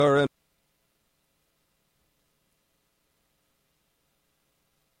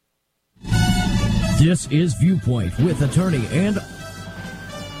This is Viewpoint with attorney and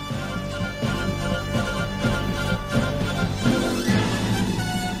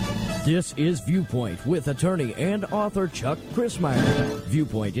This is Viewpoint with attorney and author Chuck Crismier.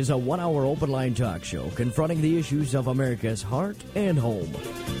 Viewpoint is a 1-hour open-line talk show confronting the issues of America's heart and home.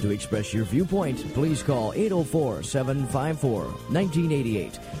 To express your viewpoint, please call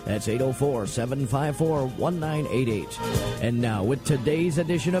 804-754-1988. That's 804-754-1988. And now, with today's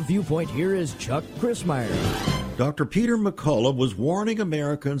edition of Viewpoint, here is Chuck Crismier. Dr. Peter McCullough was warning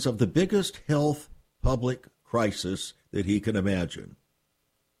Americans of the biggest health public crisis that he can imagine.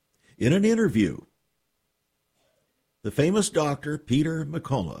 In an interview, the famous doctor, Peter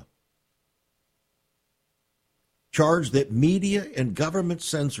McCullough, charged that media and government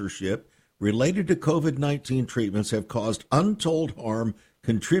censorship related to COVID-19 treatments have caused untold harm,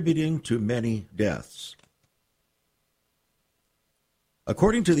 contributing to many deaths.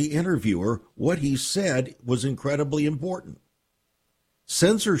 According to the interviewer, what he said was incredibly important.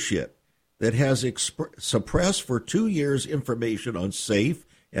 Censorship that has suppressed for 2 years information on safe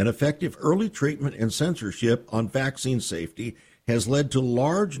and effective early treatment and censorship on vaccine safety has led to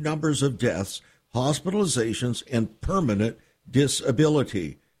large numbers of deaths, hospitalizations, and permanent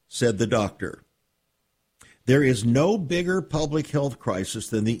disability, said the doctor. There is no bigger public health crisis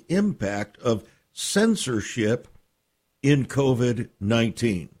than the impact of censorship in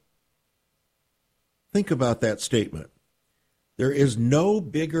COVID-19. Think about that statement. There is no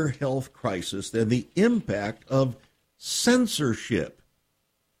bigger health crisis than the impact of censorship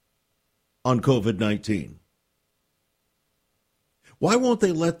on COVID-19. Why won't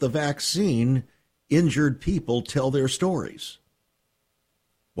they let the vaccine injured people tell their stories?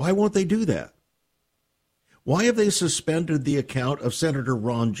 Why won't they do that? Why have they suspended the account of Senator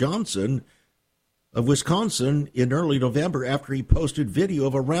Ron Johnson of Wisconsin in early November after he posted video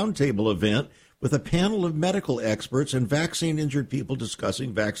of a roundtable event with a panel of medical experts and vaccine-injured people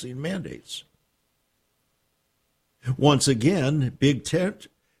discussing vaccine mandates? Once again, Big Tech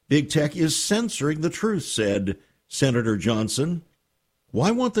is censoring the truth, said Senator Johnson.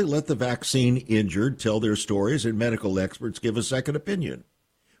 Why won't they let the vaccine injured tell their stories and medical experts give a second opinion?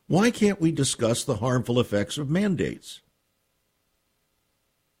 Why can't we discuss the harmful effects of mandates?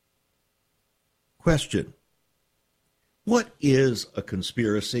 Question: what is a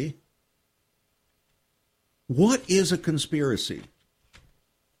conspiracy? What is a conspiracy?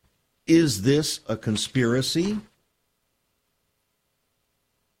 Is this a conspiracy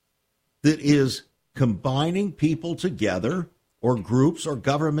that is combining people together, or groups or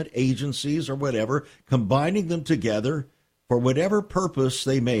government agencies or whatever, combining them together for whatever purpose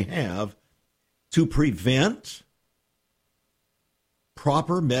they may have to prevent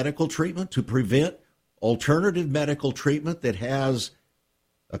proper medical treatment, to prevent alternative medical treatment that has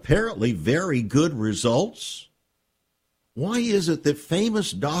apparently very good results? Why is it that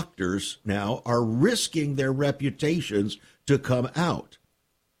famous doctors now are risking their reputations to come out?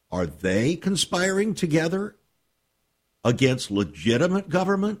 Are they conspiring together against legitimate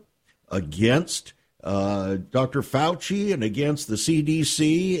government, against Dr. Fauci and against the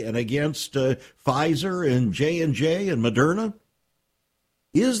CDC and against Pfizer and J&J and Moderna?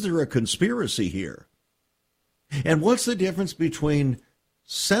 Is there a conspiracy here? And what's the difference between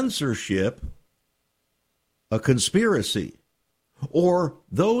censorship, a conspiracy, or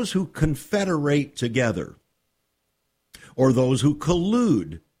those who confederate together, or those who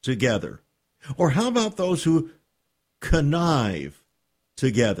collude together? Or how about those who connive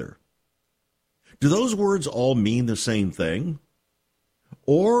together? Do those words all mean the same thing?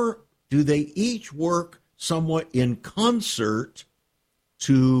 Or do they each work somewhat in concert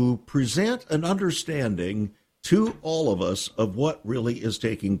to present an understanding to all of us of what really is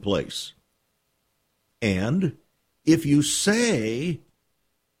taking place? And if you say,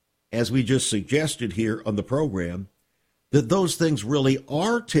 as we just suggested here on the program, that those things really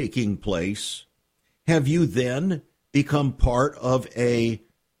are taking place, have you then become part of a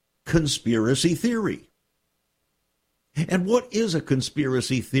conspiracy theory? And what is a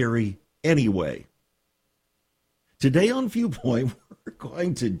conspiracy theory anyway? Today on Viewpoint, we're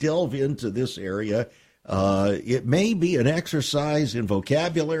going to delve into this area. It may be an exercise in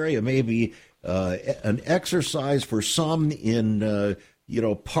vocabulary. It may be an exercise for some in,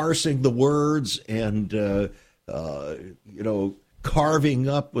 parsing the words and, carving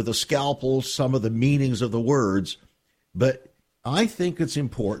up with a scalpel some of the meanings of the words. But I think it's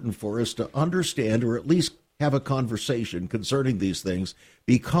important for us to understand, or at least have a conversation concerning these things,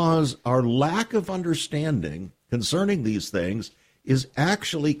 because our lack of understanding concerning these things is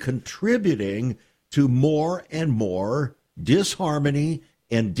actually contributing to more and more disharmony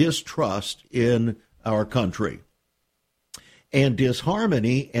and distrust in our country. And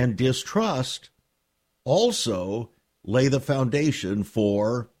disharmony and distrust also lay the foundation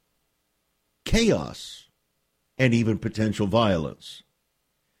for chaos and even potential violence.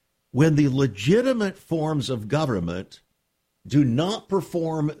 When the legitimate forms of government do not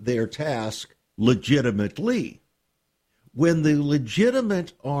perform their task legitimately, when the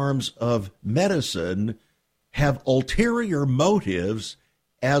legitimate arms of medicine have ulterior motives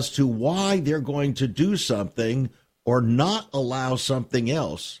as to why they're going to do something or not allow something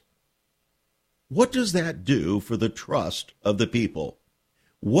else, what does that do for the trust of the people?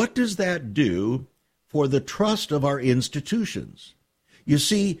 What does that do for the trust of our institutions? You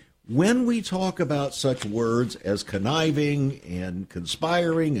see, when we talk about such words as conniving and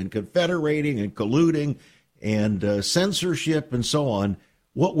conspiring and confederating and colluding and censorship and so on,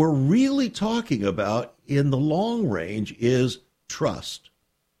 what we're really talking about in the long range is trust.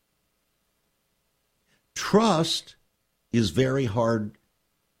 Trust is very hard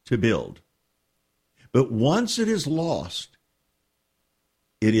to build. But once it is lost,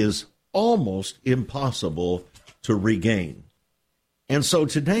 it is almost impossible to regain. And so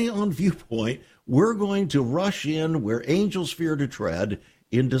today on Viewpoint, we're going to rush in where angels fear to tread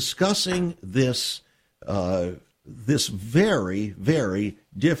in discussing this very, very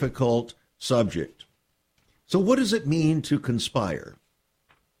difficult subject. So what does it mean to conspire?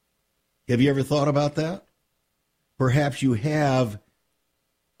 Have you ever thought about that? Perhaps you have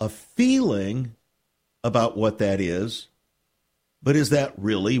a feeling about what that is, but is that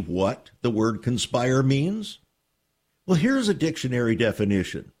really what the word conspire means? Well, here's a dictionary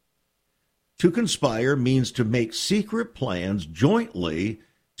definition. To conspire means to make secret plans jointly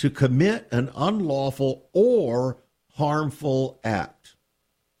to commit an unlawful or harmful act.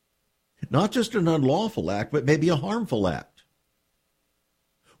 Not just an unlawful act, but maybe a harmful act.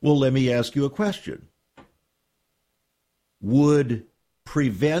 Well, let me ask you a question. Would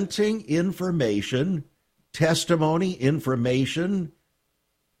preventing information, testimony, information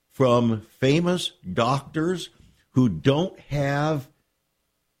from famous doctors who don't have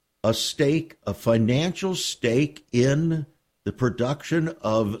a stake, a financial stake in the production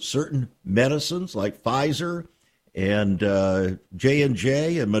of certain medicines like Pfizer and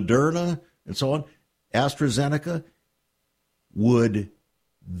J&J and Moderna and so on, AstraZeneca, would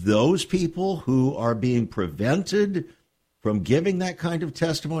those people who are being prevented from giving that kind of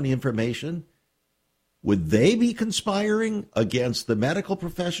testimony information, would they be conspiring against the medical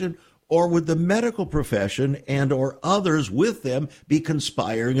profession, or would the medical profession and or others with them be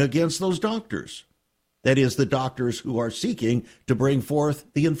conspiring against those doctors? That is, the doctors who are seeking to bring forth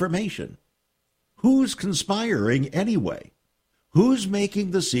the information. Who's conspiring anyway? Who's making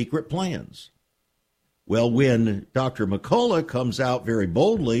the secret plans? Well, when Dr. McCullough comes out very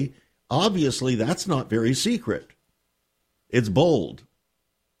boldly, obviously that's not very secret. It's bold.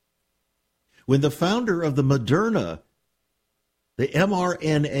 When the founder of the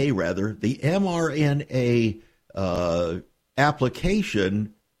mRNA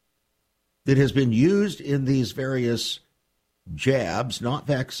application that has been used in these various jabs, not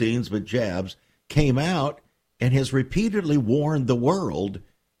vaccines, but jabs, came out and has repeatedly warned the world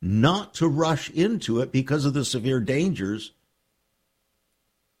not to rush into it because of the severe dangers.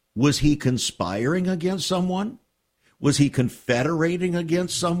 Was he conspiring against someone? Was he confederating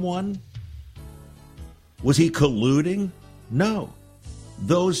against someone? Was he colluding? No.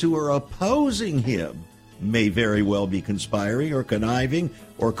 Those who are opposing him may very well be conspiring or conniving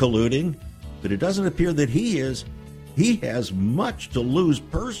or colluding, but it doesn't appear that he is. He has much to lose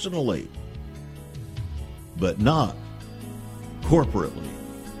personally, but not corporately.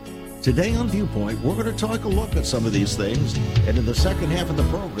 Today on Viewpoint, we're going to take a look at some of these things, and in the second half of the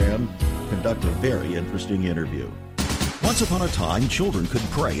program, conduct a very interesting interview. Once upon a time, children could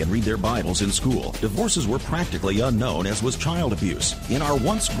pray and read their Bibles in school. Divorces were practically unknown, as was child abuse. In our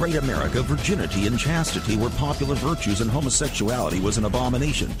once great America, virginity and chastity were popular virtues and homosexuality was an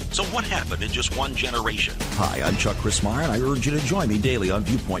abomination. So what happened in just one generation? Hi, I'm Chuck Christmeyer, and I urge you to join me daily on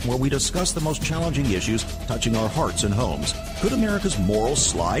Viewpoint, where we discuss the most challenging issues touching our hearts and homes. Could America's moral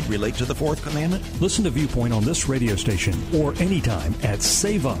slide relate to the Fourth Commandment? Listen to Viewpoint on this radio station or anytime at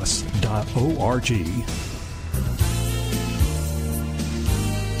saveus.org.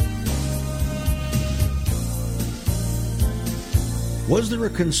 Was there a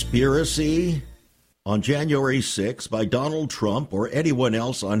conspiracy on January 6th by Donald Trump or anyone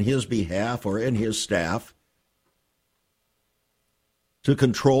else on his behalf or in his staff to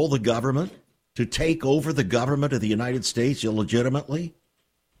control the government, to take over the government of the United States illegitimately?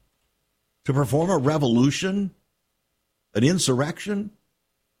 To perform a revolution? An insurrection?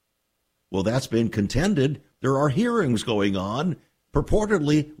 Well, that's been contended. There are hearings going on,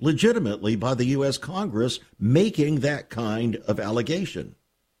 purportedly legitimately by the U.S. Congress, making that kind of allegation.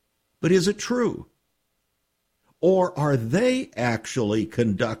 But is it true? Or are they actually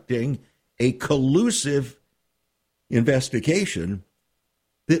conducting a collusive investigation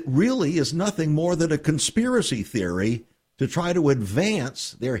that really is nothing more than a conspiracy theory to try to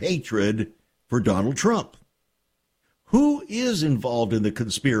advance their hatred for Donald Trump? Who is involved in the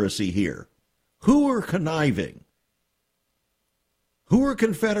conspiracy here? Who are conniving? Who are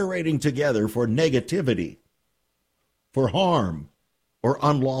confederating together for negativity, for harm, or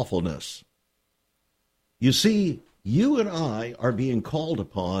unlawfulness? You see, you and I are being called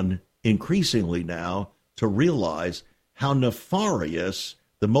upon increasingly now to realize how nefarious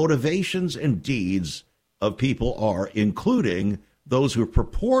the motivations and deeds of people are, including those who are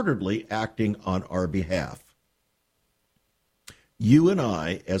purportedly acting on our behalf. You and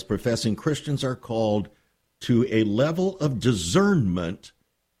I, as professing Christians, are called to a level of discernment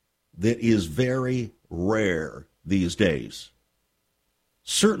that is very rare these days.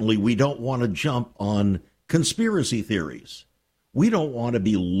 Certainly, we don't want to jump on conspiracy theories. We don't want to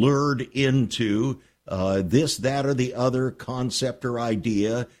be lured into this, that, or the other concept or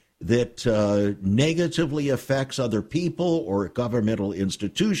idea that negatively affects other people or governmental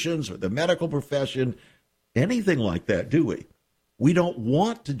institutions or the medical profession, anything like that, do we? We don't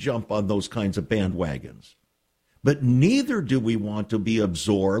want to jump on those kinds of bandwagons. But neither do we want to be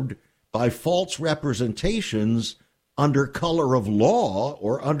absorbed by false representations under color of law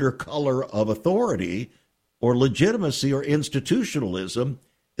or under color of authority or legitimacy or institutionalism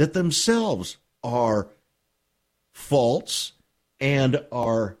that themselves are false and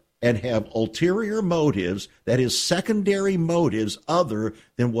have ulterior motives, that is, secondary motives other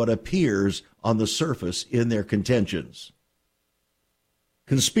than what appears on the surface in their contentions.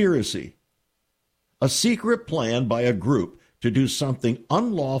 Conspiracy, a secret plan by a group to do something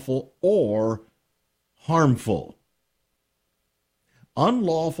unlawful or harmful.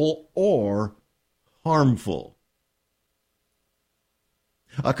 Unlawful or harmful.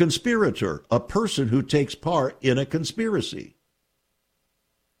 A conspirator, a person who takes part in a conspiracy.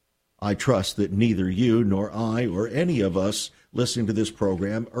 I trust that neither you nor I or any of us listening to this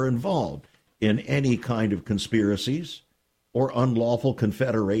program are involved in any kind of conspiracies or unlawful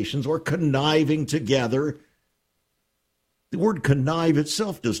confederations or conniving together. The word connive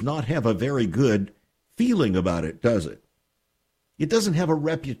itself does not have a very good feeling about it, does it? It doesn't have a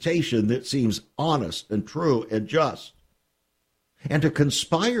reputation that seems honest and true and just. And to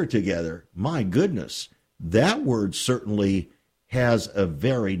conspire together, my goodness, that word certainly has a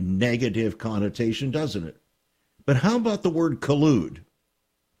very negative connotation, doesn't it? But how about the word collude?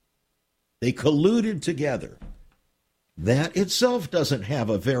 They colluded together. That itself doesn't have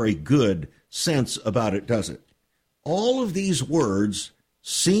a very good sense about it, does it? All of these words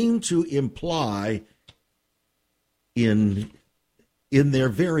seem to imply in their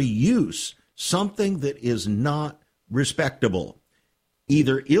very use something that is not respectable,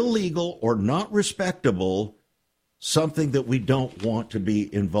 either illegal or not respectable, something that we don't want to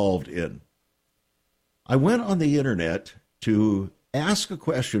be involved in. I went on the internet to ask a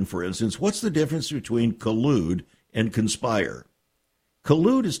question, for instance, what's the difference between collude and conspire?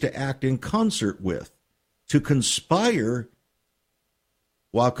 Collude is to act in concert with. To conspire,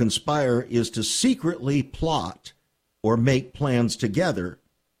 while conspire is to secretly plot or make plans together,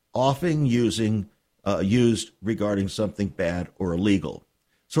 often used regarding something bad or illegal.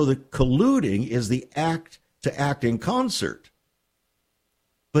 So the colluding is the act to act in concert.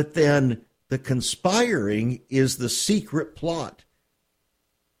 But then the conspiring is the secret plot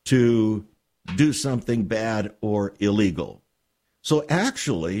to do something bad or illegal. So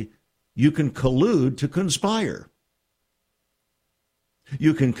actually, you can collude to conspire.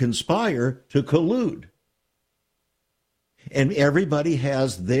 You can conspire to collude. And everybody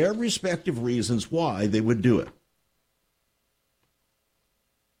has their respective reasons why they would do it.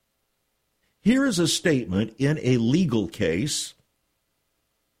 Here is a statement in a legal case.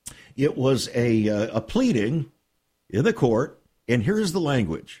 It was a pleading in the court, and here's the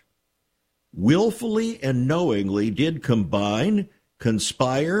language. Willfully and knowingly did combine,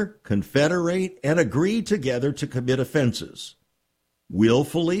 conspire, confederate, and agree together to commit offenses.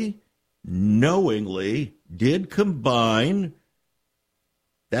 Willfully, knowingly did combine,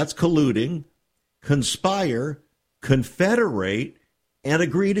 that's colluding, conspire, confederate, and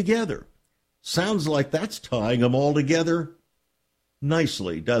agree together. Sounds like that's tying them all together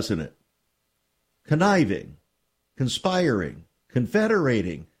nicely, doesn't it? conniving, conspiring,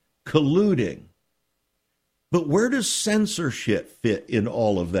 confederating, colluding. But where does censorship fit in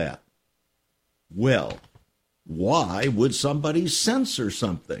all of that? Well, why would somebody censor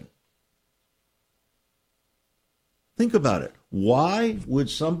something? Think about it. Why would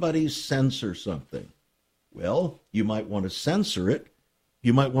somebody censor something? Well, you might want to censor it.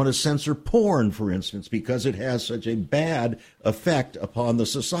 You might want to censor porn, for instance, because it has such a bad effect upon the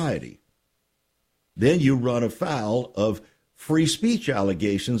society. Then you run afoul of free speech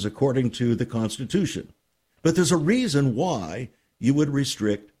allegations according to the Constitution. But there's a reason why you would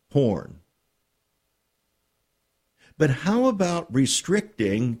restrict porn. But how about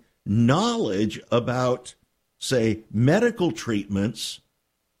restricting knowledge about, say, medical treatments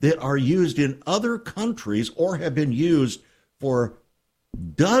that are used in other countries or have been used for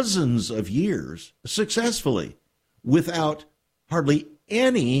dozens of years successfully without hardly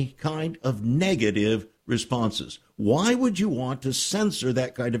any kind of negative responses? Why would you want to censor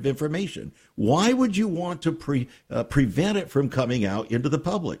that kind of information? Why would you want to prevent it from coming out into the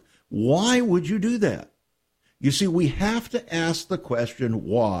public? Why would you do that? You see, we have to ask the question,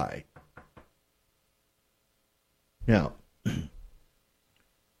 why? Now,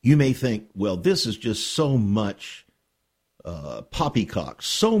 you may think, well, this is just so much poppycock,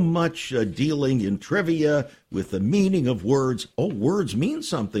 so much dealing in trivia with the meaning of words. Oh, words mean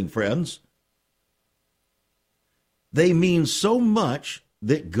something, friends. They mean so much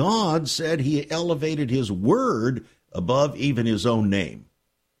that God said he elevated his word above even his own name.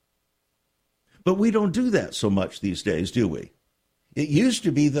 But we don't do that so much these days, do we? It used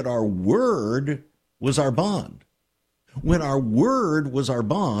to be that our word was our bond. When our word was our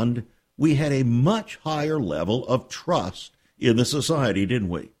bond, we had a much higher level of trust in the society, didn't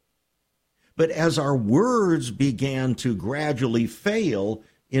we? But as our words began to gradually fail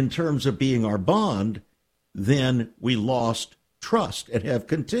in terms of being our bond, then we lost trust and have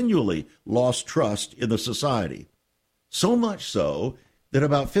continually lost trust in the society. So much so that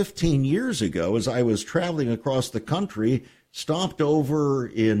about 15 years ago, as I was traveling across the country, stopped over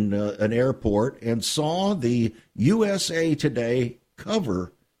in an airport and saw the USA Today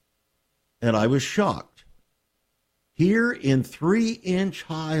cover, and I was shocked. Here in 3-inch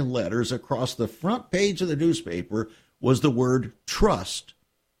high letters across the front page of the newspaper was the word trust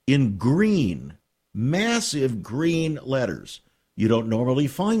in green, massive green letters. You don't normally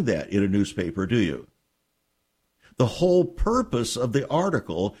find that in a newspaper, do you? The whole purpose of the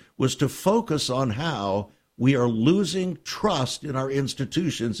article was to focus on how we are losing trust in our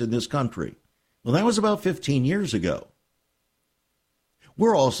institutions in this country. Well, that was about 15 years ago.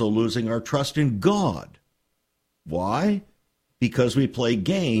 We're also losing our trust in God. Why? Because we play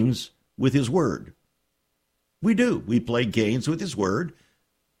games with his word. We do. We play games with his word.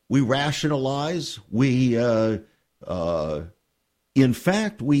 We rationalize. In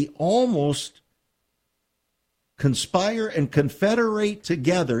fact, we almost conspire and confederate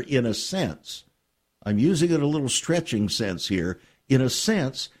together in a sense. I'm using it in a little stretching sense here, in a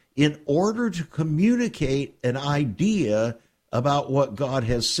sense, in order to communicate an idea about what God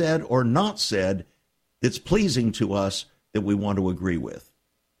has said or not said that's pleasing to us that we want to agree with.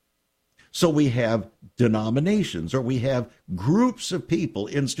 So we have denominations, or we have groups of people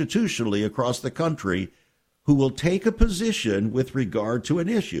institutionally across the country who will take a position with regard to an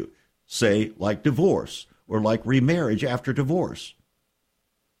issue, say like divorce or like remarriage after divorce.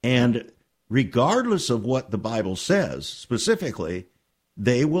 And regardless of what the Bible says specifically,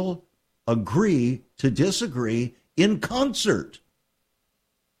 they will agree to disagree in concert.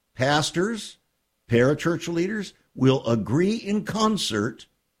 Pastors, parachurch leaders will agree in concert.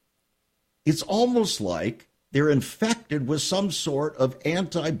 It's almost like they're infected with some sort of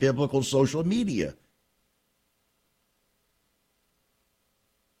anti-biblical social media.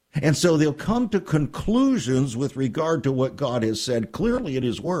 And so they'll come to conclusions with regard to what God has said clearly in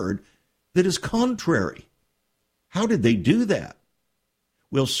his word that is contrary. How did they do that?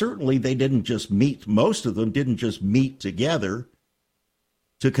 Well, certainly they didn't just meet, most of them didn't just meet together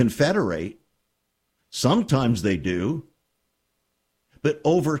to confederate. Sometimes they do. But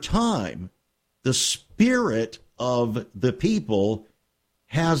over time, the spirit of the people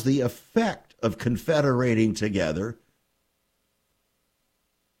has the effect of confederating together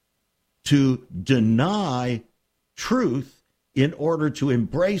to deny truth in order to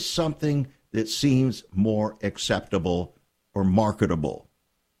embrace something that seems more acceptable or marketable.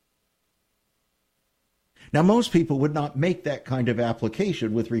 Now, most people would not make that kind of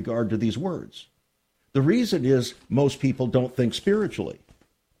application with regard to these words. The reason is most people don't think spiritually,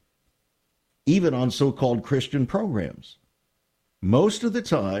 even on so-called Christian programs. Most of the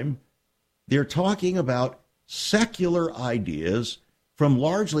time, They're talking about secular ideas from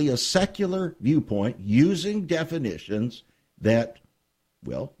largely a secular viewpoint, using definitions that,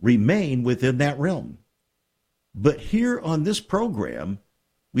 well, remain within that realm. But here on this program,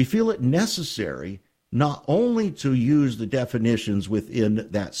 we feel it necessary not only to use the definitions within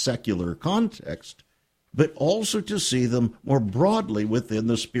that secular context, but also to see them more broadly within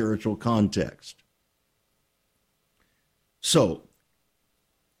the spiritual context. So,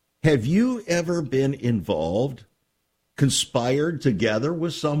 have you ever been involved, conspired together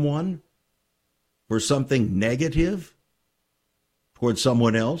with someone for something negative towards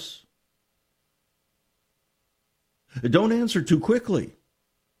someone else? Don't answer too quickly.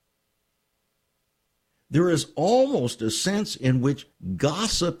 There is almost a sense in which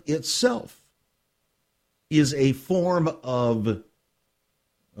gossip itself is a form of,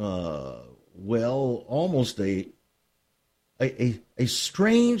 almost a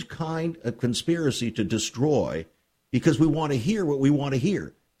strange kind of conspiracy to destroy, because we want to hear what we want to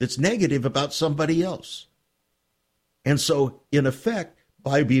hear that's negative about somebody else. And so, in effect,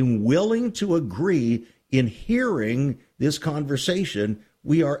 by being willing to agree in hearing this conversation,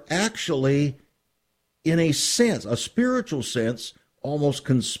 we are actually, in a sense, a spiritual sense, almost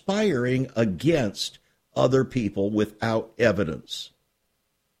conspiring against other people without evidence.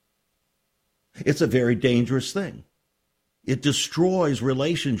 It's a very dangerous thing. It destroys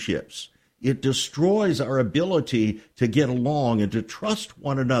relationships. It destroys our ability to get along and to trust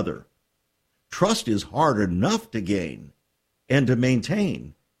one another. Trust is hard enough to gain and to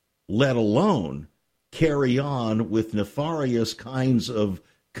maintain, let alone carry on with nefarious kinds of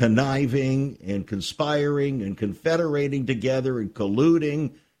conniving and conspiring and confederating together and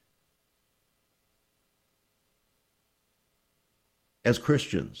colluding. As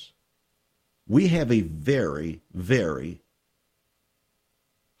Christians, we have a very, very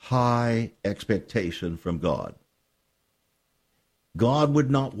high expectation from God. God would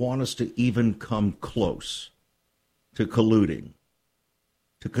not want us to even come close to colluding,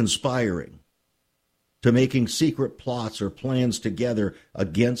 to conspiring, to making secret plots or plans together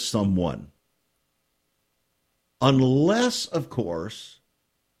against someone. Unless, of course,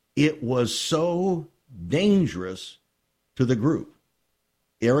 it was so dangerous to the group.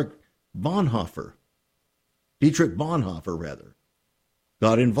 Dietrich Bonhoeffer,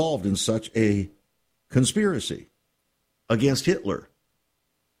 got involved in such a conspiracy against Hitler.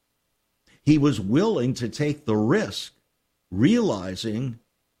 He was willing to take the risk, realizing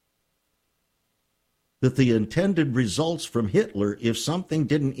that the intended results from Hitler, if something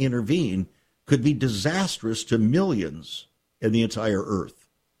didn't intervene, could be disastrous to millions in the entire earth.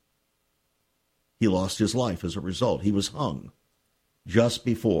 He lost his life as a result. He was hung just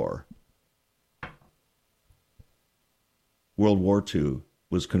before World War II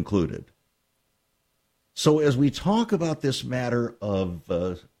was concluded. So as we talk about this matter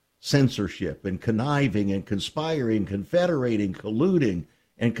of censorship and conniving and conspiring, confederating, colluding,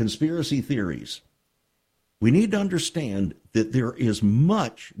 and conspiracy theories, we need to understand that there is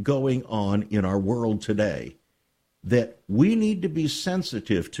much going on in our world today that we need to be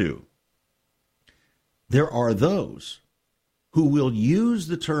sensitive to. There are those who will use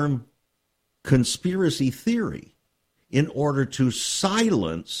the term conspiracy theory in order to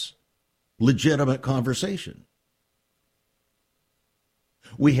silence legitimate conversation.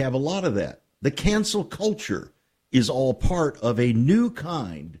 We have a lot of that. The cancel culture is all part of a new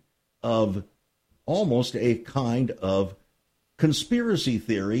kind of, almost a kind of conspiracy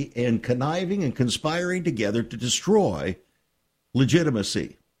theory and conniving and conspiring together to destroy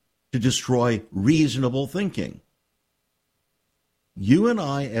legitimacy, to destroy reasonable thinking. You and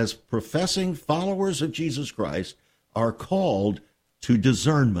I, as professing followers of Jesus Christ, are called to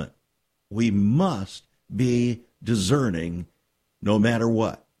discernment. We must be discerning no matter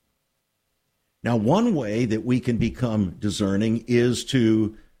what. Now, one way that we can become discerning is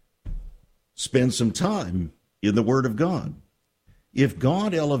to spend some time in the Word of God. If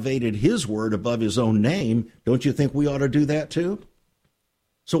God elevated His Word above His own name, don't you think we ought to do that too?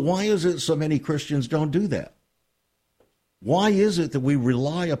 So why is it so many Christians don't do that? Why is it that we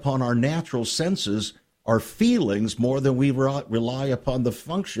rely upon our natural senses, our feelings, more than we rely upon the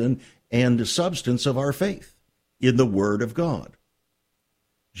function and the substance of our faith in the Word of God?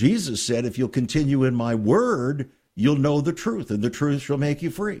 Jesus said, if you'll continue in my Word, you'll know the truth, and the truth shall make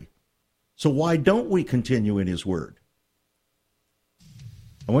you free. So why don't we continue in His Word?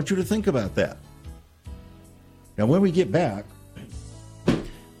 I want you to think about that. Now, when we get back,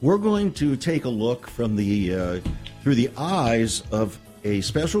 we're going to take a look from the through the eyes of a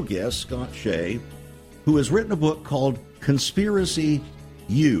special guest, Scott Shay, who has written a book called Conspiracy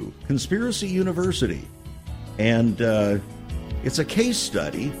You, Conspiracy University. And it's a case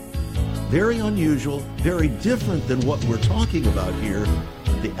study, very unusual, very different than what we're talking about here.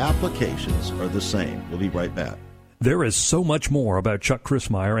 The applications are the same. We'll be right back. There is so much more about Chuck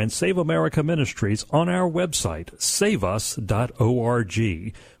Crismier and Save America Ministries on our website, saveus.org.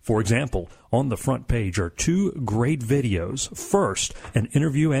 For example, on the front page are 2 great videos. First, an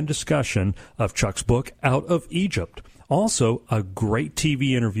interview and discussion of Chuck's book, Out of Egypt. Also, a great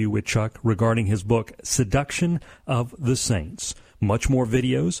TV interview with Chuck regarding his book, Seduction of the Saints. Much more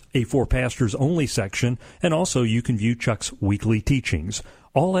videos, a For Pastors Only section, and also you can view Chuck's weekly teachings.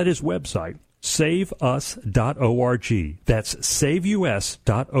 All at his website, saveus.org. That's saveus.org.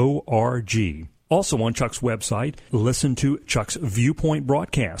 Also on Chuck's website, listen to Chuck's Viewpoint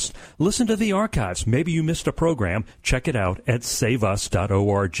broadcast. Listen to the archives. Maybe you missed a program. Check it out at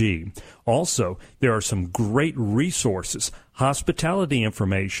saveus.org. Also, there are some great resources, hospitality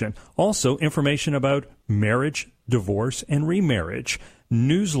information, also information about marriage, divorce, and remarriage,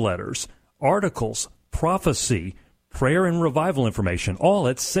 newsletters, articles, prophecy, prayer and revival information, all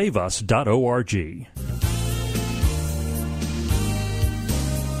at saveus.org.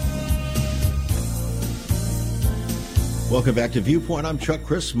 Welcome back to Viewpoint. I'm Chuck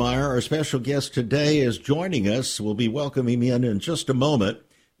Crismier. Our special guest today is joining us. We'll be welcoming him in just a moment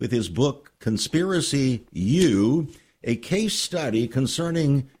with his book, Conspiracy You, a case study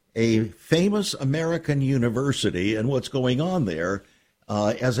concerning a famous American university and what's going on there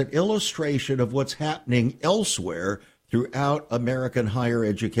as an illustration of what's happening elsewhere throughout American higher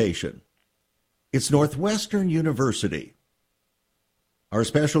education. It's Northwestern University, our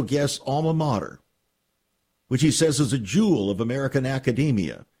special guest's alma mater, which he says is a jewel of American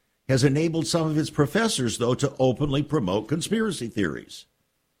academia, has enabled some of its professors, though, to openly promote conspiracy theories.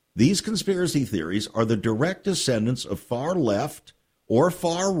 These conspiracy theories are the direct descendants of far left or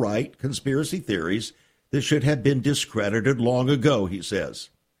far right conspiracy theories that should have been discredited long ago, he says.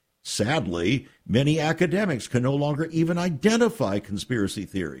 Sadly, many academics can no longer even identify conspiracy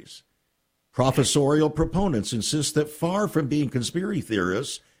theories. Professorial proponents insist that far from being conspiracy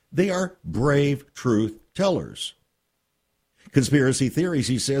theorists, they are brave truth tellers. Conspiracy theories,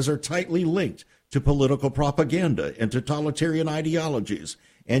 he says, are tightly linked to political propaganda and totalitarian ideologies,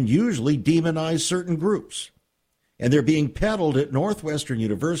 and usually demonize certain groups. And they're being peddled at Northwestern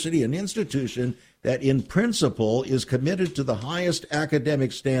University, an institution that in principle is committed to the highest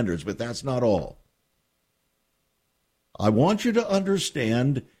academic standards, but that's not all. I want you to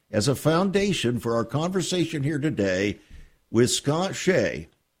understand, as a foundation for our conversation here today with Scott Shay,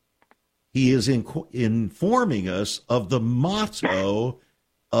 he is informing us of the motto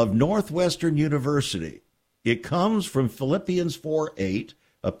of Northwestern University. It comes from Philippians 4:8,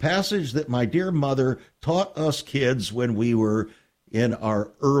 a passage that my dear mother taught us kids when we were in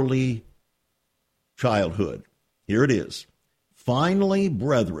our early childhood. Here it is. Finally,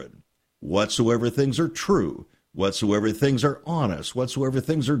 brethren, whatsoever things are true, whatsoever things are honest, whatsoever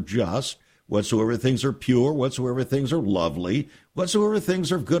things are just, whatsoever things are pure, whatsoever things are lovely, whatsoever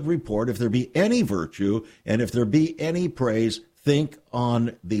things are of good report, if there be any virtue, and if there be any praise, think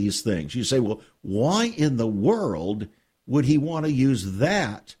on these things. You say, well, why in the world would he want to use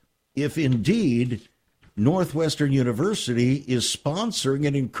that if indeed Northwestern University is sponsoring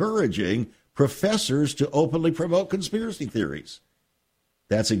and encouraging professors to openly promote conspiracy theories?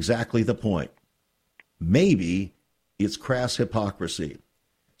 That's exactly the point. Maybe it's crass hypocrisy.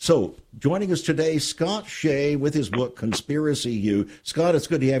 So, joining us today, Scott Shay with his book, Conspiracy You. Scott, it's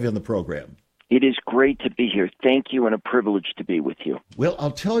good to have you on the program. It is great to be here. Thank you, and a privilege to be with you. Well,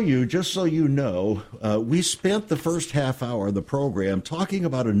 I'll tell you, just so you know, we spent the first half hour of the program talking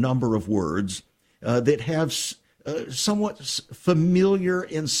about a number of words that have somewhat familiar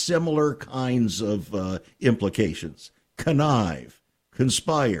and similar kinds of implications. Connive,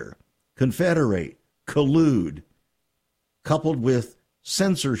 conspire, confederate, collude, coupled with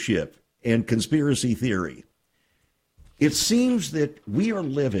censorship and conspiracy theory. It seems that we are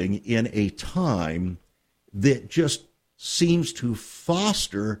living in a time that just seems to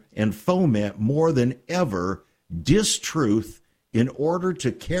foster and foment more than ever distruth in order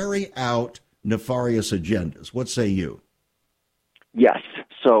to carry out nefarious agendas. What say you? Yes.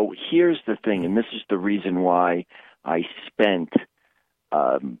 So here's the thing, and this is the reason why I spent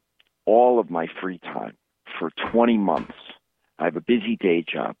all of my free time for 20 months. I have a busy day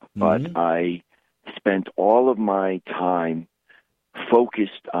job, but I spent all of my time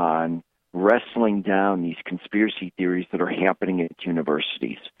focused on wrestling down these conspiracy theories that are happening at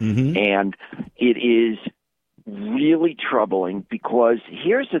universities. And it is really troubling because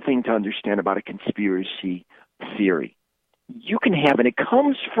here's the thing to understand about a conspiracy theory. you can have, and it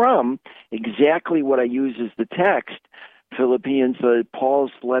comes from exactly what I use as the text, Philippians,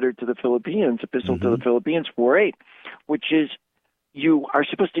 Paul's letter to the Philippians, epistle to the Philippians 4:8, which is you are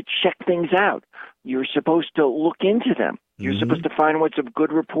supposed to check things out. You're supposed to look into them. You're supposed to find what's of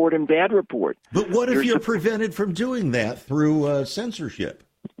good report and bad report. But what if you're prevented from doing that through censorship?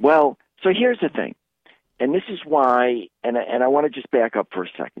 Well, so here's the thing, and this is why, and I want to just back up for a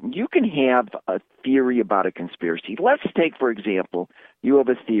second. You can have a theory about a conspiracy. Let's take, for example, you have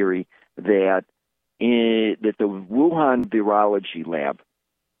a theory that that the Wuhan virology lab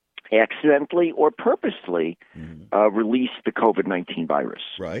accidentally or purposely released the COVID-19 virus.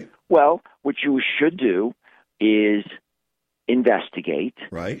 Right. Well, what you should do is investigate.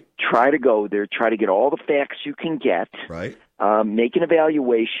 Right. Try to go there. Try to get all the facts you can get. Right. Make an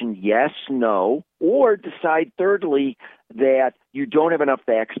evaluation, yes, no, or decide, thirdly, that you don't have enough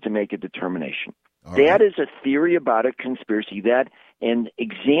facts to make a determination. That is a theory about a conspiracy. And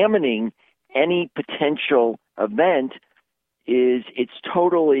examining any potential event it's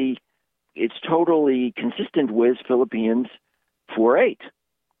totally consistent with Philippians 4:8.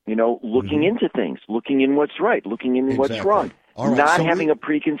 Looking into things, looking in what's right, looking in what's wrong, not having a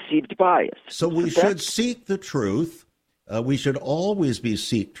preconceived bias. So we should seek the truth. We should always be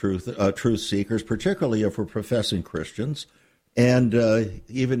truth seekers, particularly if we're professing Christians. And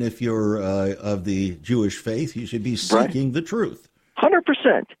even if you're of the Jewish faith, you should be seeking the truth.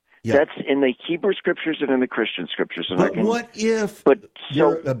 100%. Yeah. That's in the Hebrew scriptures and in the Christian scriptures. But what if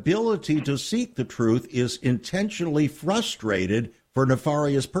your ability to seek the truth is intentionally frustrated for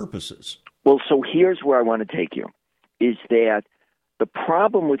nefarious purposes? Well, so here's where I want to take you, is that the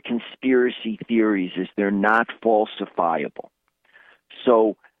problem with conspiracy theories is they're not falsifiable.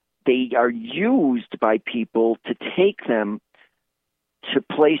 So they are used by people to take them to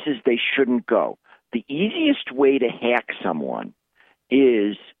places they shouldn't go. The easiest way to hack someone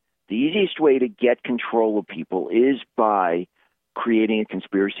is, the easiest way to get control of people is by creating a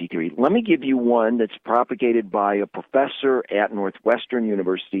conspiracy theory. Let me give you one that's propagated by a professor at Northwestern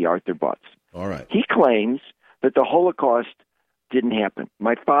University, Arthur Butts. All right. He claims that the Holocaust didn't happen.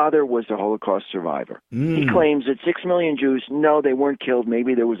 My father was a Holocaust survivor. He claims that 6 million Jews, no, they weren't killed.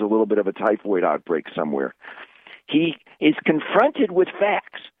 Maybe there was a little bit of a typhoid outbreak somewhere. He is confronted with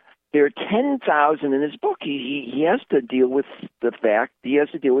facts. There are 10,000 in his book. He has to deal with the fact. He has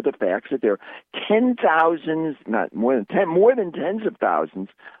to deal with the facts that there are 10,000, not more than 10, more than tens of thousands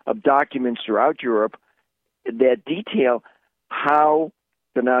of documents throughout Europe that detail how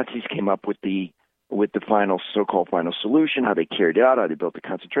the Nazis came up with the so-called final solution, how they carried it out, how they built the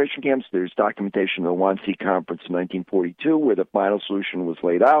concentration camps. There's documentation of the Wannsee Conference in 1942 where the final solution was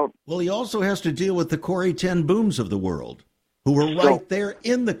laid out. Well, he also has to deal with the Corrie ten Booms of the world, who were right there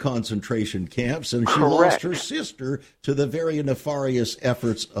in the concentration camps, and she lost her sister to the very nefarious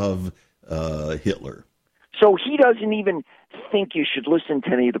efforts of Hitler. So he doesn't even think you should listen to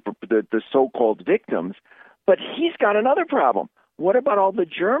any of the so-called victims, but he's got another problem. What about all the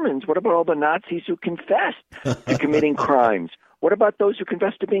Germans? What about all the Nazis who confessed to committing crimes? What about those who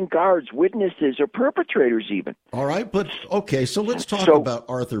confessed to being guards, witnesses, or perpetrators even? All right, but okay, so let's talk about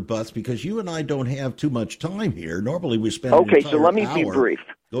Arthur Butts, because you and I don't have too much time here. Normally we spend an entire so let me hour. Be brief.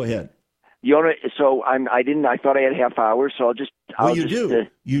 Go ahead. I thought I had a half hour, so I'll just. You do.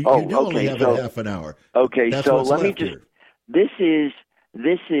 You do only have a half an hour. Okay, that's so let me just. Here.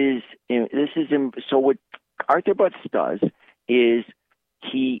 So what Arthur Butts does is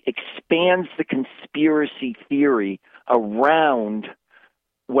he expands the conspiracy theory around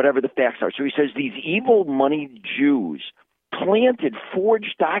whatever the facts are. So he says these evil moneyed Jews planted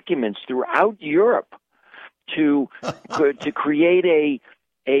forged documents throughout Europe to create a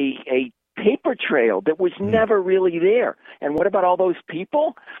paper trail that was never really there. And what about all those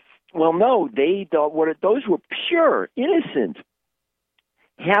people? Well, no, those were pure, innocent,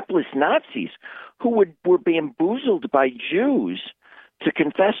 hapless Nazis who were bamboozled by Jews to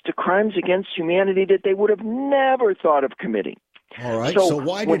confess to crimes against humanity that they would have never thought of committing. All right. So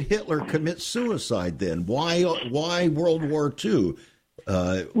why did Hitler commit suicide then? Why World War II?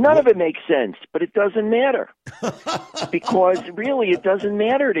 None of it makes sense, but it doesn't matter. Because really it doesn't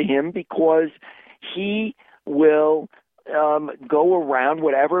matter to him, because he will go around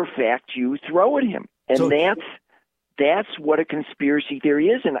whatever fact you throw at him. And that's what a conspiracy theory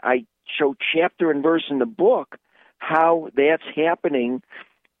is. And I show chapter and verse in the book how that's happening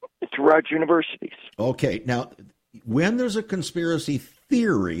throughout universities. Okay. Now, when there's a conspiracy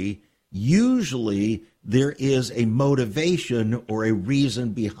theory, usually there is a motivation or a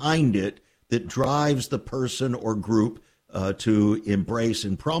reason behind it that drives the person or group to embrace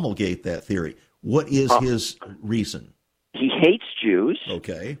and promulgate that theory. What is his reason? He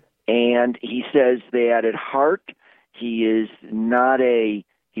Okay. And he says that at heart, he is not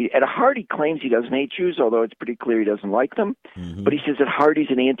at heart, he claims he doesn't hate Jews, although it's pretty clear he doesn't like them. Mm-hmm. But he says at heart he's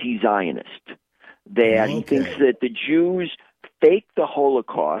an anti-Zionist, that he thinks that the Jews faked the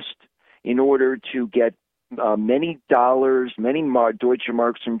Holocaust in order to get many dollars, many Deutsche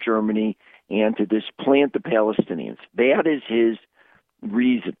Marks from Germany, and to displant the Palestinians. That is his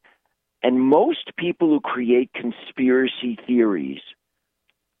reason. And most people who create conspiracy theories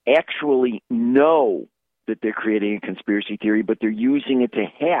actually know that they're creating a conspiracy theory, but they're using it to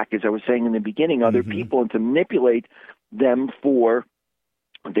hack, as I was saying in the beginning, other people and to manipulate them for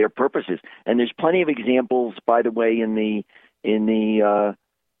their purposes. And there's plenty of examples, by the way, in the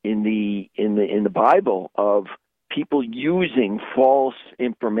Bible of people using false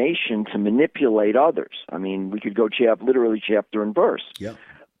information to manipulate others. I mean, we could go literally chapter and verse. Yeah.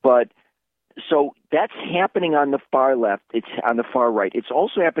 But so that's happening on the far left. It's on the far right. It's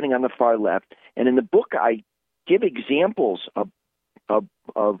also happening on the far left. And in the book, I give examples of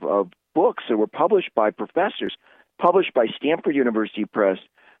books that were published by professors, published by Stanford University Press,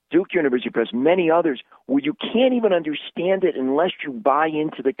 Duke University Press, many others, where you can't even understand it unless you buy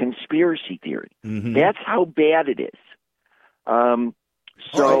into the conspiracy theory. Mm-hmm. That's how bad it is.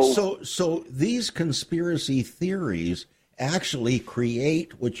 So these conspiracy theories actually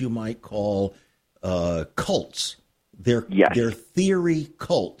create what you might call cults. They're theory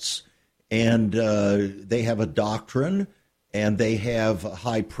cults, and they have a doctrine, and they have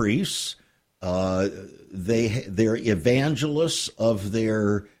high priests. They're evangelists of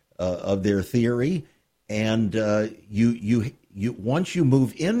their theory, and you once you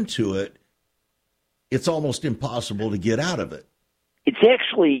move into it, it's almost impossible to get out of it. It's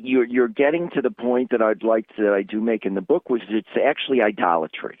actually you're getting to the point that I do make in the book, was it's actually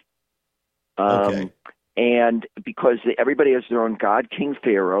idolatry. Okay. And because everybody has their own god, King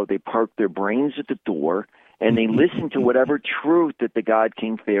Pharaoh, they park their brains at the door and they listen to whatever truth that the god,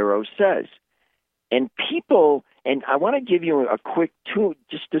 King Pharaoh says. And people, and I want to give you a quick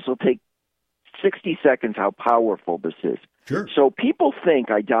this will take 60 seconds how powerful this is. Sure. So people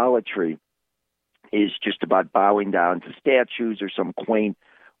think idolatry is just about bowing down to statues or some quaint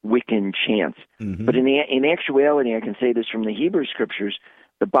Wiccan chants. Mm-hmm. But in actuality, I can say this from the Hebrew Scriptures,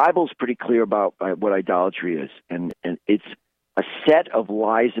 the Bible's pretty clear about what idolatry is, and it's a set of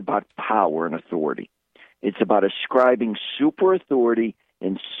lies about power and authority. It's about ascribing super authority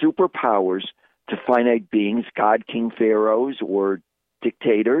and superpowers to finite beings, God, King Pharaohs, or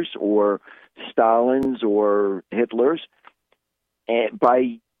dictators, or Stalins, or Hitlers, and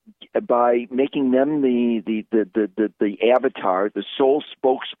by making them the avatar, the sole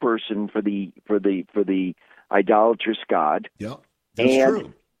spokesperson for the idolatrous god. Yeah, that's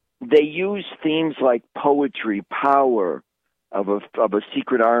true. They use themes like poetry, power, of a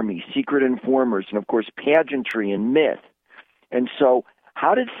secret army, secret informers, and of course pageantry and myth. And so,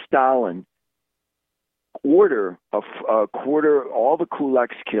 how did Stalin order a quarter, all the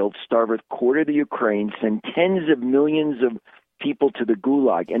kulaks killed, starve a quarter of the Ukraine, send tens of millions of people to the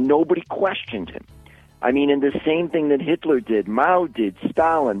gulag, and nobody questioned him? I mean, and the same thing that Hitler did, Mao did,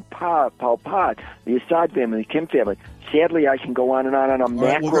 Stalin, Pol Pot, the Assad family, the Kim family. Sadly, I can go on and on a macro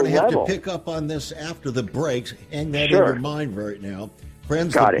level. We're going to have to pick up on this after the breaks. Hang that in your mind right now.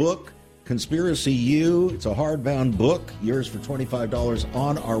 Friends, the book, Conspiracy U, it's a hardbound book. Yours for $25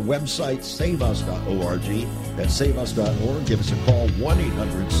 on our website, saveus.org. That's saveus.org. Give us a call,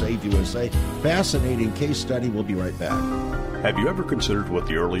 1-800-SAVE-USA. Fascinating case study. We'll be right back. Have you ever considered what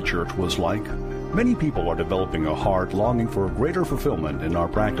the early church was like? Many people are developing a heart longing for greater fulfillment in our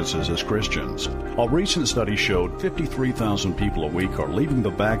practices as Christians. A recent study showed 53,000 people a week are leaving the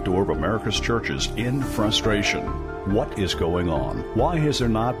back door of America's churches in frustration. What is going on? Why has there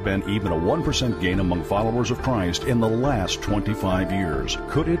not been even a 1% gain among followers of Christ in the last 25 years?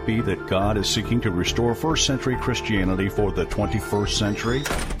 Could it be that God is seeking to restore first century Christianity for the 21st century?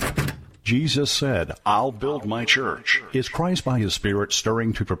 Jesus said, "I'll build my church." Is Christ by His Spirit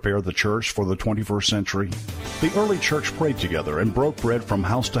stirring to prepare the church for the 21st century? The early church prayed together and broke bread from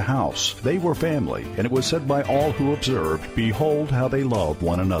house to house. They were family, and it was said by all who observed, "Behold how they love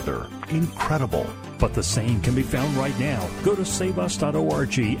one another." Incredible. But the same can be found right now. Go to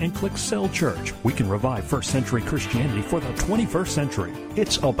saveus.org and click Cell Church. We can revive first century Christianity for the 21st century.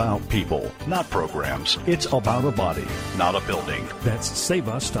 It's about people, not programs. It's about a body, not a building. That's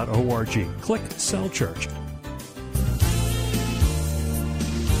saveus.org. Click Cell Church.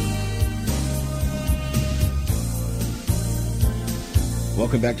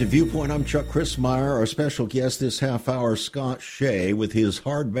 Welcome back to Viewpoint. I'm Chuck Christmeyer. Our special guest this half hour, Scott Shay, with his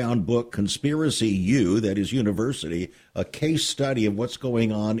hardbound book, Conspiracy U, that is University, a case study of what's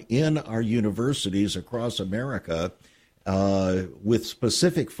going on in our universities across America, with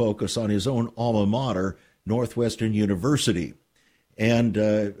specific focus on his own alma mater, Northwestern University.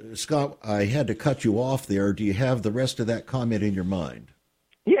 And, Scott, I had to cut you off there. Do you have the rest of that comment in your mind?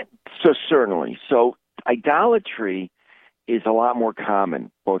 Yeah, so certainly. So idolatry is a lot more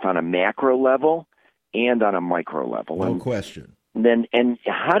common, both on a macro level and on a micro level. No question. And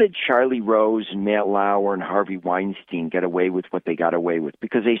how did Charlie Rose and Matt Lauer and Harvey Weinstein get away with what they got away with?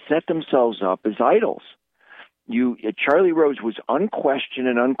 Because they set themselves up as idols. Charlie Rose was unquestioned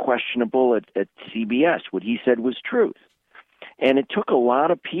and unquestionable at CBS. What he said was truth. And it took a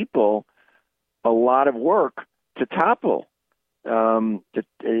lot of people, a lot of work to topple.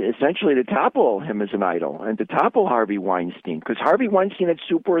 Essentially to topple him as an idol and to topple Harvey Weinstein, because Harvey Weinstein had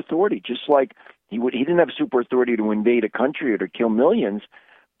super authority, just like he didn't have super authority to invade a country or to kill millions,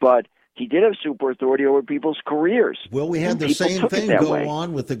 but he did have super authority over people's careers. Well, we had the same thing go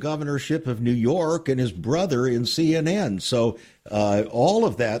on with the governorship of New York and his brother in CNN. So all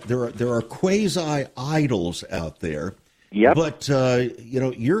of that, there are quasi-idols out there. Yep. But,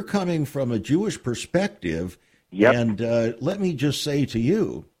 you're coming from a Jewish perspective. Yep. And let me just say to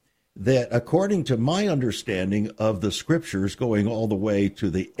you that according to my understanding of the scriptures going all the way to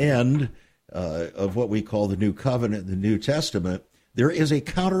the end of what we call the New Covenant, the New Testament, there is a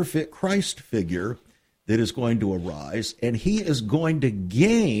counterfeit Christ figure that is going to arise, and he is going to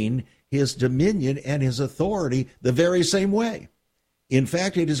gain his dominion and his authority the very same way. In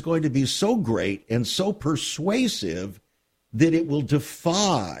fact, it is going to be so great and so persuasive that it will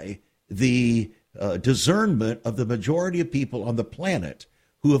defy the discernment of the majority of people on the planet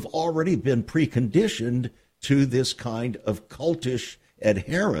who have already been preconditioned to this kind of cultish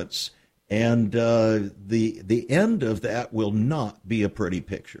adherence. And the end of that will not be a pretty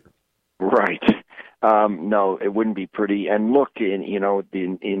picture. Right. No, it wouldn't be pretty. And look, in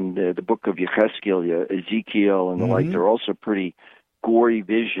the book of Ezekiel and the like, there are also pretty gory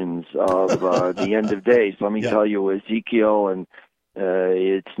visions of the end of days. Let me tell you, Ezekiel and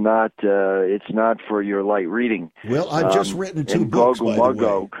it's not for your light reading. Well, I've just written 2 books, by the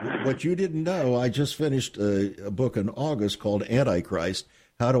Magog. way. What you didn't know, I just finished a book in August called Antichrist,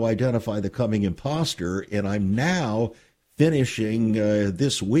 How to Identify the Coming Imposter, and I'm now finishing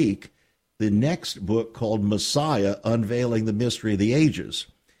this week the next book called Messiah, Unveiling the Mystery of the Ages.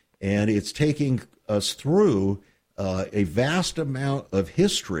 And it's taking us through a vast amount of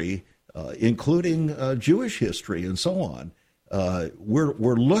history, including Jewish history and so on.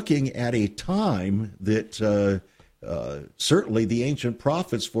 We're looking at a time that certainly the ancient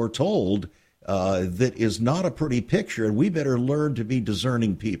prophets foretold that is not a pretty picture, and we better learn to be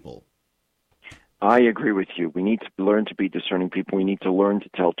discerning people. I agree with you. We need to learn to be discerning people. We need to learn to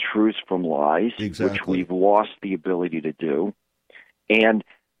tell truth from lies, which we've lost the ability to do. And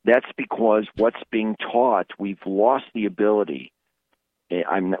that's because what's being taught, we've lost the ability.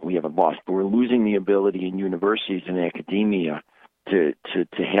 We haven't lost, but we're losing the ability in universities and academia to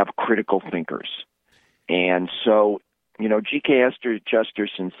have critical thinkers. And so, G.K.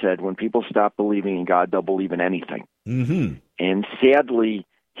 Chesterton said, when people stop believing in God, they'll believe in anything. Mm-hmm. And sadly,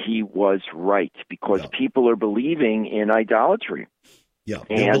 he was right, because people are believing in idolatry. Yeah,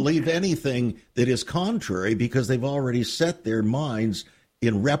 they'll believe anything that is contrary because they've already set their minds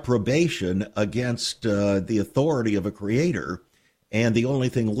in reprobation against the authority of a creator. And the only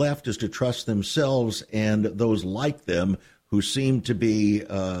thing left is to trust themselves and those like them who seem to be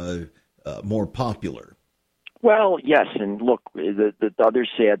more popular. Well, yes, and look, the other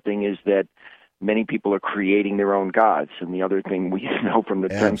sad thing is that many people are creating their own gods. And the other thing we know from the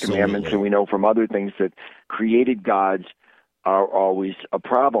Ten Commandments, and we know from other things, that created gods are always a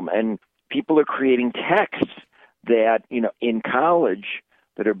problem. And people are creating texts that, in college,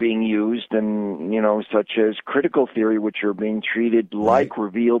 that are being used, and such as critical theory, which are being treated like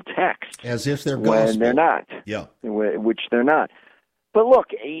revealed texts, as if they're gospel. When they're not. Yeah, which they're not. But look,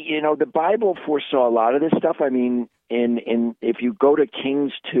 the Bible foresaw a lot of this stuff. I mean, if you go to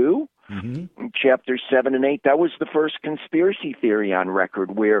Kings 2, chapters 7 and 8, that was the first conspiracy theory on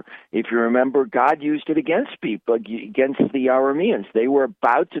record, where, if you remember, God used it against people, against the Arameans. They were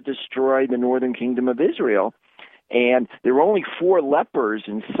about to destroy the northern kingdom of Israel. And there were only 4 lepers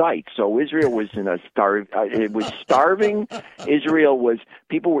in sight, so Israel was it was starving.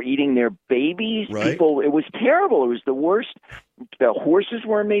 People were eating their babies. Right. It was terrible. It was the worst. The horses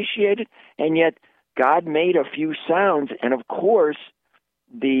were emaciated, and yet God made a few sounds, and of course,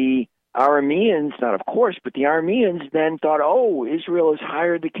 the Arameans, not of course, but the Arameans then thought, oh, Israel has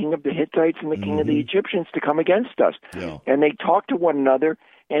hired the king of the Hittites and the king of the Egyptians to come against us. Yeah. And they talked to one another,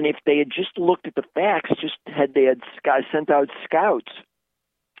 and if they had just looked at the facts, they had sent out scouts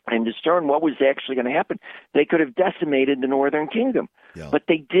and discerned what was actually going to happen, they could have decimated the northern kingdom. Yeah. But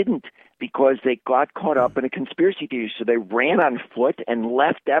they didn't, because they got caught up in a conspiracy theory. So they ran on foot and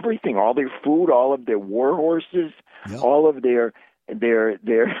left everything, all their food, all of their war horses, all of their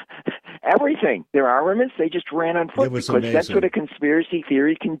everything, their armaments, they just ran on foot, because amazing. That's what a conspiracy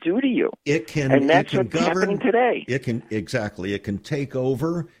theory can do to you. It can, and that's what's happening today. It can take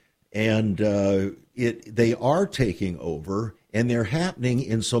over, and they are taking over, and they're happening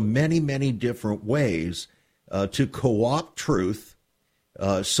in so many different ways to co-opt truth,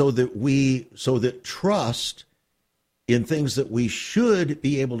 so that trust in things that we should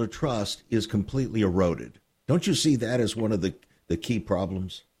be able to trust is completely eroded. Don't you see that as one of the key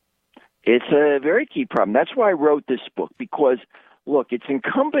problems? It's a very key problem. That's why I wrote this book, because, look, it's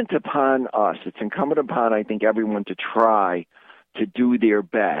incumbent upon us, it's incumbent upon, I think, everyone to try to do their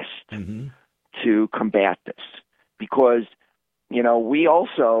best to combat this. Because, we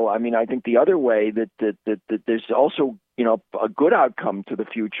also, I think the other way that there's also, a good outcome to the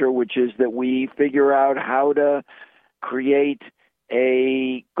future, which is that we figure out how to create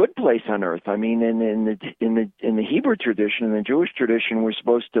a good place on earth. In the Hebrew tradition, in the Jewish tradition, we're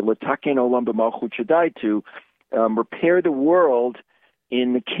supposed to letaken olam b'malchut Shaddai, to repair the world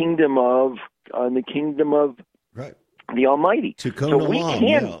in the kingdom of right. the Almighty. Tikkun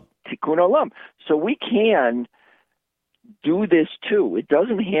olam, Tikkun olam. So we can do this too. It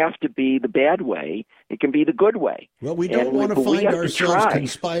doesn't have to be the bad way. It can be the good way. Well, we don't want to find ourselves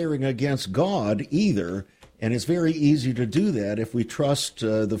conspiring against God either. And it's very easy to do that if we trust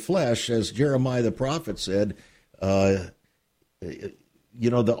the flesh, as Jeremiah the prophet said. The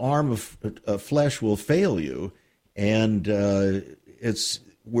arm of flesh will fail you, and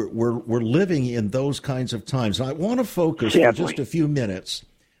we're living in those kinds of times. And I want to focus for just a few minutes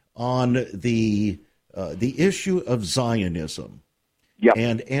on the issue of Zionism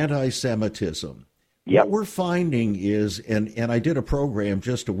and anti-Semitism. What we're finding is, and I did a program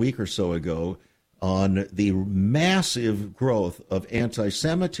just a week or so ago on the massive growth of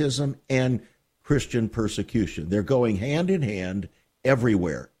anti-Semitism and Christian persecution. They're going hand in hand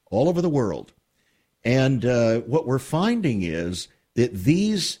everywhere, all over the world. And what we're finding is that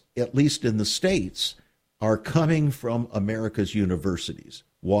these, at least in the States, are coming from America's universities.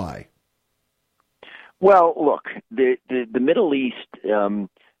 Why? Well, look, the Middle East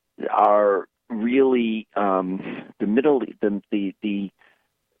are really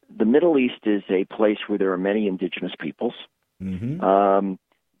the Middle East is a place where there are many indigenous peoples. There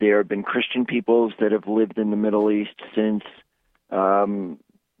have been Christian peoples that have lived in the Middle East since 100th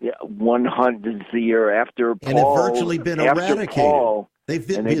year after Paul. And have virtually been eradicated. They've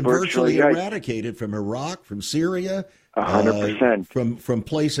been virtually eradicated from Iraq, from Syria, 100%. From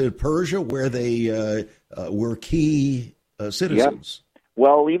places, Persia, where they were key citizens. Yep.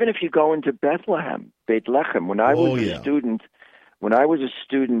 Well, even if you go into Bethlehem, when I was a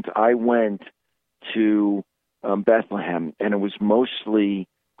student, I went to Bethlehem, and it was mostly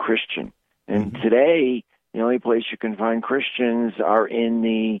Christian. And today, the only place you can find Christians are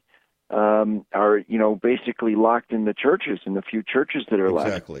in basically locked in the churches, in the few churches that are left.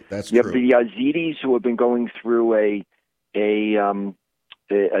 Exactly, that's true. true. You have the Yazidis who have been going through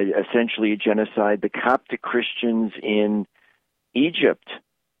essentially a genocide. The Coptic Christians in Egypt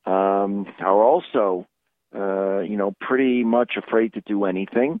are also pretty much afraid to do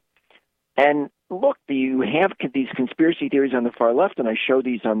anything. And look, you have these conspiracy theories on the far left, and I show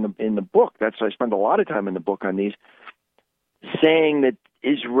these in the book. I spend a lot of time in the book on these, saying that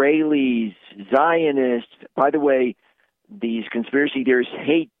Israelis, Zionists, by the way, these conspiracy theorists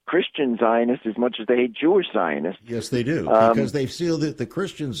hate Christian Zionists as much as they hate Jewish Zionists. Yes, they do, because they feel that the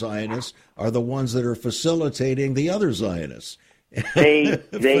Christian Zionists are the ones that are facilitating the other Zionists.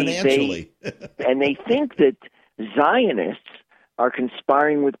 Financially. And they think that Zionists are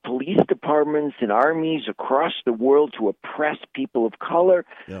conspiring with police departments and armies across the world to oppress people of color.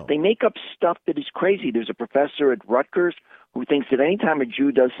 Yeah. They make up stuff that is crazy. There's a professor at Rutgers who thinks that any time a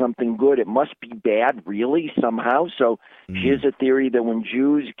Jew does something good, it must be bad, really, somehow. So she has a theory that when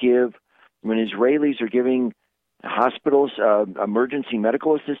Israelis are giving hospitals emergency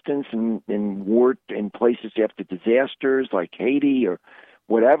medical assistance in places after disasters like Haiti or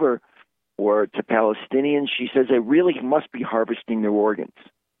whatever, or to Palestinians, she says they really must be harvesting their organs.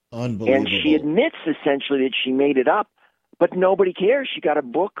 Unbelievable. And she admits essentially that she made it up, but nobody cares. She got a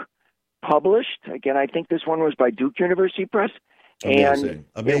book published. Again, I think this one was by Duke University Press. Amazing.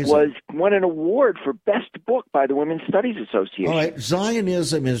 And it won an award for best book by the Women's Studies Association. All right,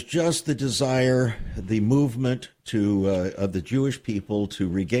 Zionism is just the desire, the movement of the Jewish people to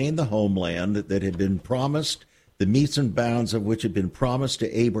regain the homeland that had been promised, the metes and bounds of which had been promised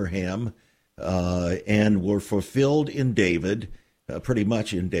to Abraham and were fulfilled in David, pretty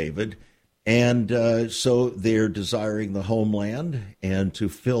much in David. And so they're desiring the homeland and to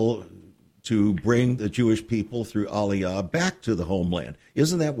bring the Jewish people through Aliyah back to the homeland.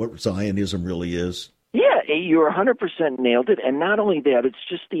 Isn't that what Zionism really is? Yeah, you're 100% nailed it. And not only that, it's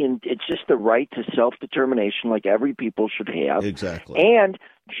just the right to self-determination like every people should have. Exactly. And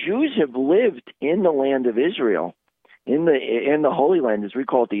Jews have lived in the land of Israel, in the Holy Land, as we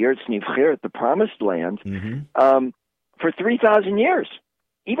call it, the Eretz Nivcheret, the Promised Land, for 3,000 years.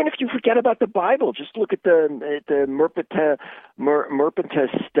 Even if you forget about the Bible, just look at the Merpenta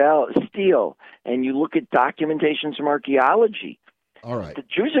stele, and you look at documentations from archaeology. All right. The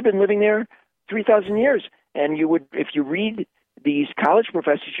Jews have been living there 3,000 years, and if you read these college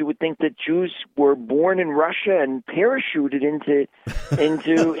professors, you would think that Jews were born in Russia and parachuted into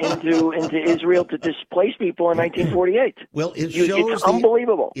Israel to displace people in 1948. Well, it's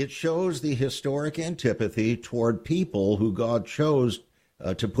unbelievable. It shows the historic antipathy toward people who God chose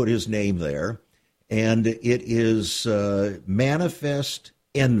to put his name there, and it is manifest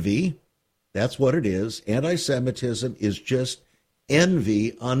envy. That's what it is. Anti-Semitism is just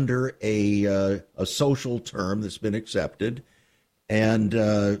envy under a social term that's been accepted, and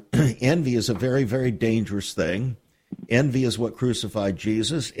envy is a very, very dangerous thing. Envy is what crucified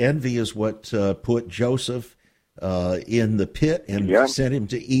Jesus. Envy is what put Joseph in the pit and sent him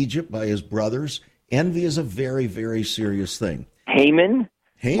to Egypt by his brothers. Envy is a very, very serious thing. Haman.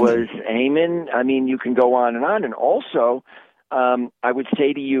 I mean, you can go on. And also, I would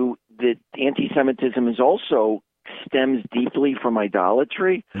say to you that anti-Semitism is also stems deeply from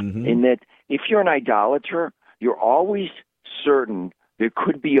idolatry, in that if you're an idolater, you're always certain there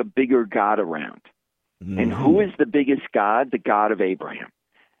could be a bigger God around. And who is the biggest God? The God of Abraham.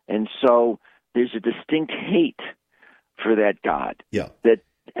 And so there's a distinct hate for that God that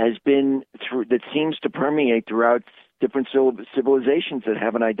has been that seems to permeate throughout different civilizations that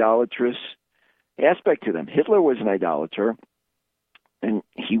have an idolatrous aspect to them. Hitler was an idolater, and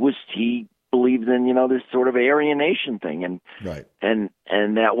he believed in this sort of Aryan nation thing, and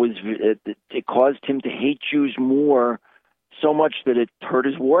that was it caused him to hate Jews more, so much that it hurt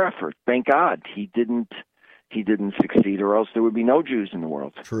his war effort. Thank God he didn't succeed, or else there would be no Jews in the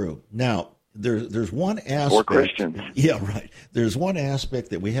world. True. Now there's one aspect, or Christians. Yeah, right. There's one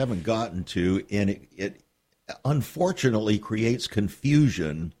aspect that we haven't gotten to, and it unfortunately creates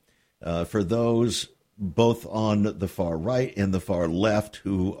confusion for those both on the far right and the far left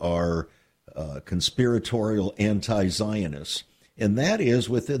who are conspiratorial anti-Zionists, and that is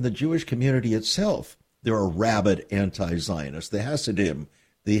within the Jewish community itself. There are rabid anti-Zionists. The Hasidim,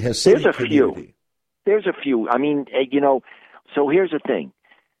 the Hasidic community. There's a few. I mean, so here's the thing.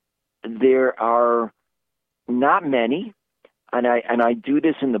 There are not many. And I do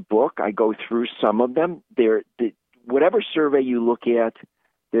this in the book. I go through some of them. Whatever survey you look at,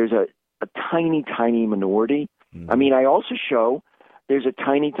 there's a tiny, tiny minority. I mean, I also show there's a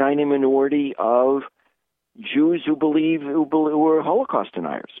tiny, tiny minority of Jews who are Holocaust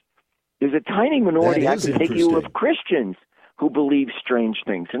deniers. There's a tiny minority, I can take you, of Christians who believe strange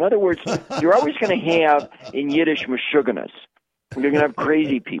things. In other words, you're always going to have, in Yiddish, meshuganas. You're going to have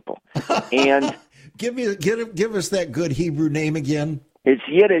crazy people. And Give us that good Hebrew name again. It's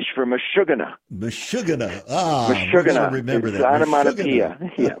Yiddish for Meshugana. Meshugana. Meshugana. Remember it's that.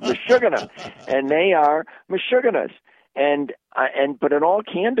 Onomatopoeia. Yeah, Meshugana. And they are Meshuganas. But in all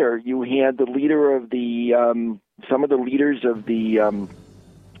candor, you had the leader of some of the leaders of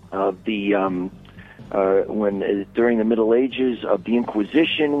when during the Middle Ages of the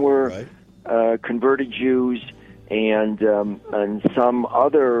Inquisition were converted Jews, and some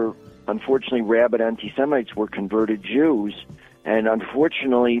other, unfortunately, rabid anti-Semites were converted Jews. And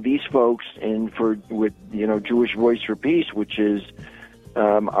unfortunately, these folks, with Jewish Voice for Peace, which is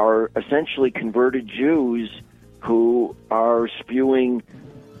are essentially converted Jews who are spewing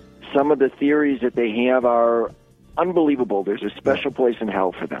some of the theories that they have are unbelievable. There's a special place in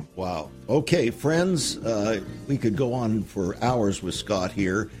hell for them. Wow. Okay, friends, we could go on for hours with Scott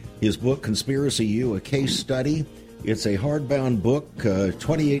here. His book, Conspiracy U, a case study. It's a hardbound book,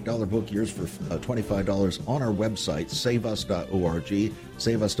 $28 book, yours for $25 on our website, saveus.org,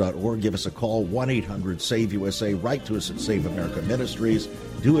 saveus.org. Give us a call, 1-800-SAVE-USA. Write to us at Save America Ministries.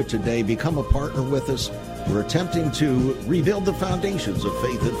 Do it today. Become a partner with us. We're attempting to rebuild the foundations of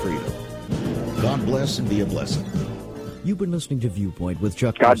faith and freedom. God bless and be a blessing. You've been listening to Viewpoint with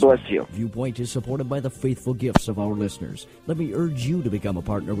Chuck. God Christmas. bless you. Viewpoint is supported by the faithful gifts of our listeners. Let me urge you to become a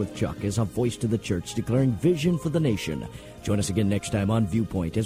partner with Chuck as a voice to the church declaring vision for the nation. Join us again next time on Viewpoint as